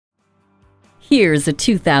Here's a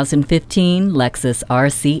 2015 Lexus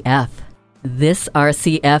RC F. This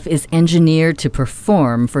RC F is engineered to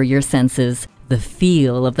perform for your senses. The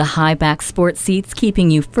feel of the high-back sport seats keeping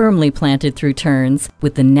you firmly planted through turns,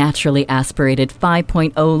 with the naturally aspirated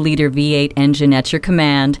 5.0-liter V8 engine at your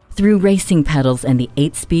command, through racing pedals and the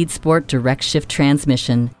 8-speed sport direct-shift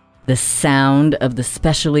transmission. The sound of the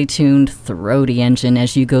specially tuned throaty engine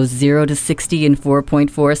as you go 0 to 60 in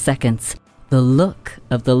 4.4 seconds. The look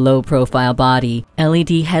of the low-profile body, LED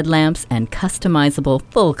headlamps, and customizable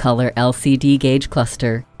full-color LCD gauge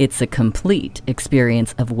cluster. It's a complete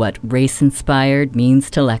experience of what race-inspired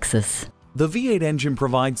means to Lexus. The V8 engine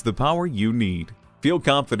provides the power you need. Feel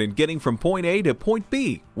confident getting from point A to point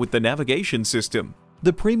B with the navigation system.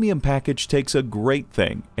 The premium package takes a great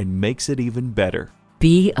thing and makes it even better.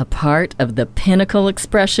 Be a part of the pinnacle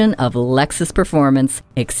expression of Lexus performance.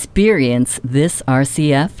 Experience this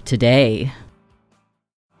RCF today.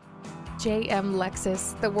 JM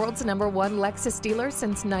Lexus, the world's #1 Lexus dealer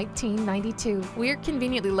since 1992. We're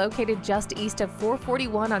conveniently located just east of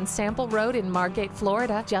 441 on Sample Road in Margate,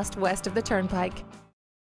 Florida, just west of the Turnpike.